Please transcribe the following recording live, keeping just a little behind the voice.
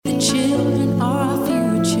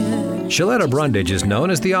Shaletta Brundage is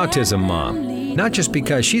known as the Autism Mom, not just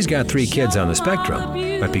because she's got 3 kids on the spectrum,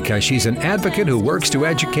 but because she's an advocate who works to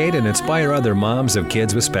educate and inspire other moms of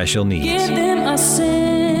kids with special needs. Give them a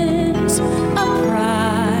sense of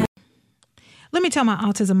pride. Let me tell my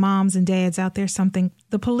autism moms and dads out there something.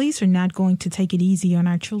 The police are not going to take it easy on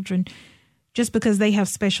our children just because they have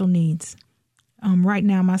special needs. Right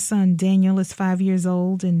now, my son Daniel is 5 years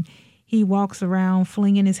old, and he walks around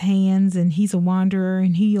flinging his hands, and he's a wanderer,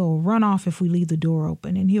 and he'll run off if we leave the door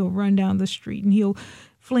open, and he'll run down the street, and he'll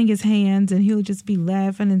fling his hands, and he'll just be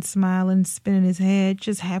laughing and smiling, spinning his head,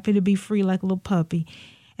 just happy to be free like a little puppy.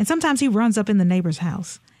 And sometimes he runs up in the neighbor's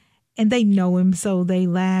house, and they know him, so they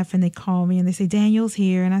laugh, and they call me, and they say, Daniel's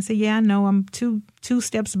here. And I say, yeah, I know, I'm two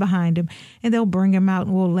steps behind him. And they'll bring him out,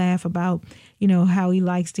 and we'll laugh about, how he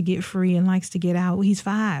likes to get free and likes to get out. He's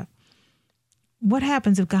 5. What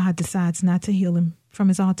happens if God decides not to heal him from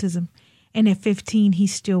his autism? And at 15,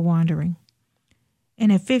 he's still wandering.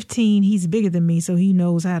 And at 15, he's bigger than me, so he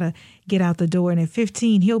knows how to get out the door. And at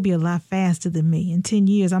 15, he'll be a lot faster than me. In 10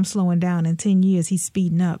 years, I'm slowing down. In 10 years, he's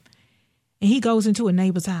speeding up. And he goes into a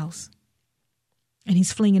neighbor's house. And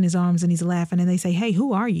he's flinging his arms and he's laughing. And they say, hey,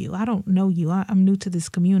 who are you? I don't know you. I'm new to this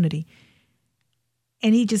community.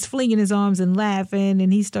 And he just flinging his arms and laughing.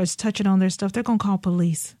 And he starts touching on their stuff. They're going to call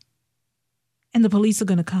police. And the police are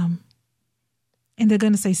going to come. And they're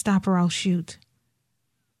going to say, stop or I'll shoot.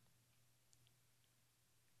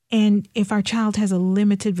 And if our child has a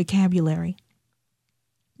limited vocabulary,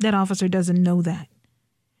 that officer doesn't know that.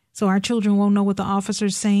 So our children won't know what the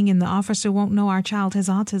officer's saying, and the officer won't know our child has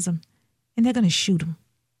autism. And they're going to shoot him.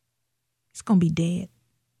 He's going to be dead.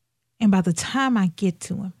 And by the time I get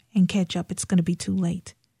to him and catch up, it's going to be too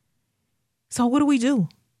late. So what do we do?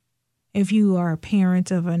 If you are a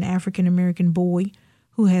parent of an African-American boy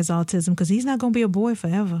who has autism, because he's not going to be a boy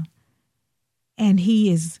forever, and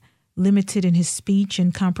he is limited in his speech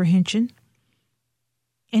and comprehension,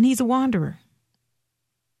 and he's a wanderer.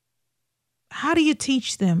 How do you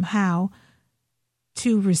teach them how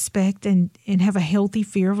to respect and have a healthy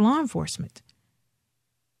fear of law enforcement?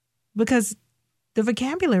 Because the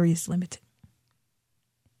vocabulary is limited.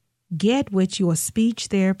 Get with your speech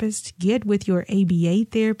therapist, get with your ABA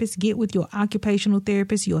therapist, get with your occupational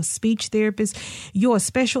therapist, your speech therapist, your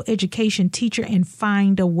special education teacher, and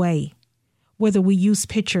find a way. Whether we use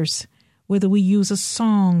pictures, whether we use a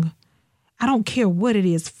song, I don't care what it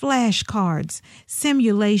is, flashcards,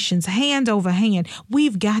 simulations, hand over hand.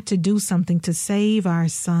 We've got to do something to save our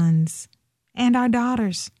sons and our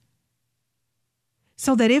daughters,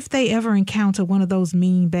 so that if they ever encounter one of those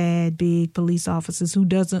mean, bad, big police officers who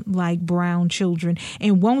doesn't like brown children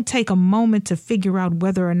and won't take a moment to figure out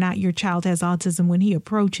whether or not your child has autism when he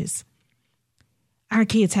approaches, our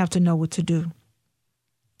kids have to know what to do.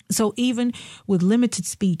 So even with limited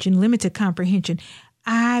speech and limited comprehension,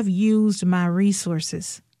 I've used my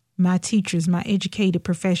resources, my teachers, my educated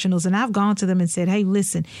professionals, and I've gone to them and said, hey,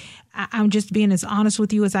 listen, I'm just being as honest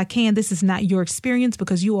with you as I can. This is not your experience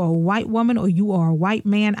because you are a white woman or you are a white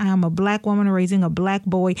man. I am a black woman raising a black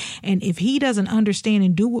boy. And if he doesn't understand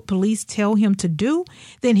and do what police tell him to do,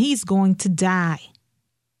 then he's going to die.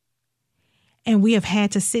 And we have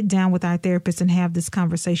had to sit down with our therapists and have this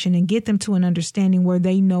conversation and get them to an understanding where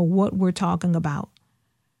they know what we're talking about.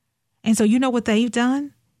 And so you know what they've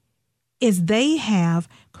done? Is they have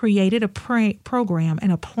created a program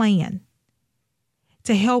and a plan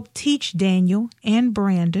to help teach Daniel and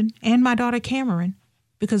Brandon and my daughter Cameron,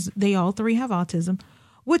 because they all 3 have autism,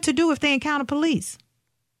 what to do if they encounter police.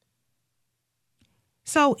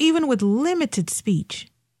 So even with limited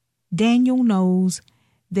speech, Daniel knows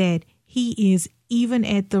that he is, even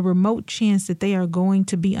at the remote chance that they are going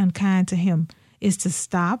to be unkind to him, is to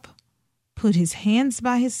stop, put his hands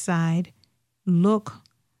by his side, look,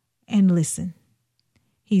 and listen.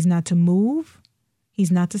 He's not to move. He's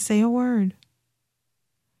not to say a word.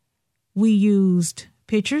 We used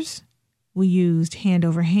pictures. We used hand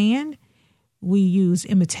over hand. We used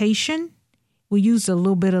imitation. We used a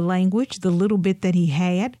little bit of language, the little bit that he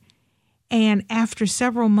had. And after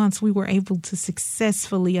several months, we were able to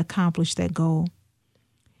successfully accomplish that goal.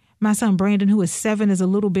 My son Brandon, who is 7, is a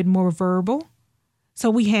little bit more verbal. So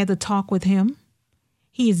we had the talk with him.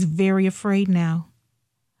 He is very afraid now.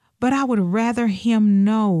 But I would rather him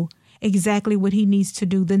know exactly what he needs to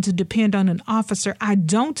do than to depend on an officer I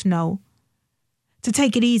don't know to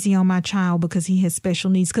take it easy on my child because he has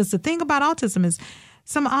special needs. Because the thing about autism is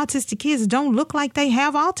some autistic kids don't look like they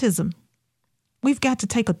have autism. We've got to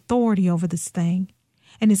take authority over this thing.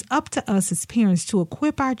 And it's up to us as parents to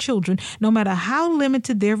equip our children, no matter how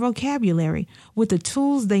limited their vocabulary, with the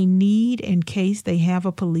tools they need in case they have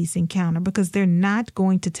a police encounter, because they're not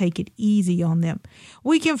going to take it easy on them.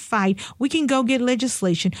 We can fight. We can go get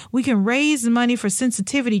legislation. We can raise money for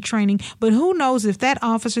sensitivity training. But who knows if that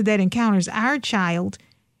officer that encounters our child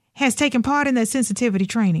has taken part in that sensitivity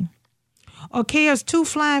training, or cares two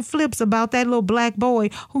flying flips about that little black boy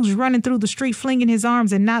who's running through the street flinging his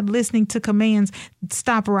arms and not listening to commands,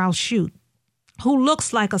 stop or I'll shoot, who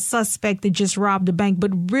looks like a suspect that just robbed a bank,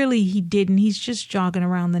 but really he didn't. He's just jogging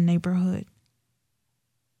around the neighborhood.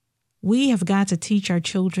 We have got to teach our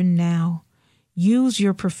children now. Use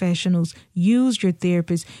your professionals, use your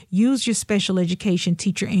therapists, use your special education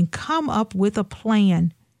teacher, and come up with a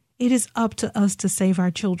plan. It is up to us to save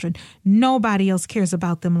our children. Nobody else cares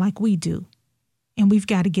about them like we do. And we've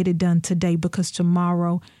got to get it done today, because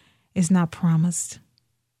tomorrow is not promised.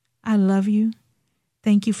 I love you.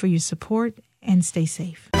 Thank you for your support, and stay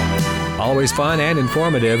safe. Always fun and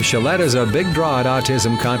informative, Shaletta's a big draw at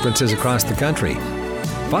autism conferences across the country.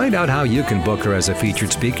 Find out how you can book her as a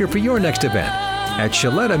featured speaker for your next event at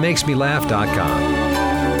ShalettaMakesMeLaugh.com.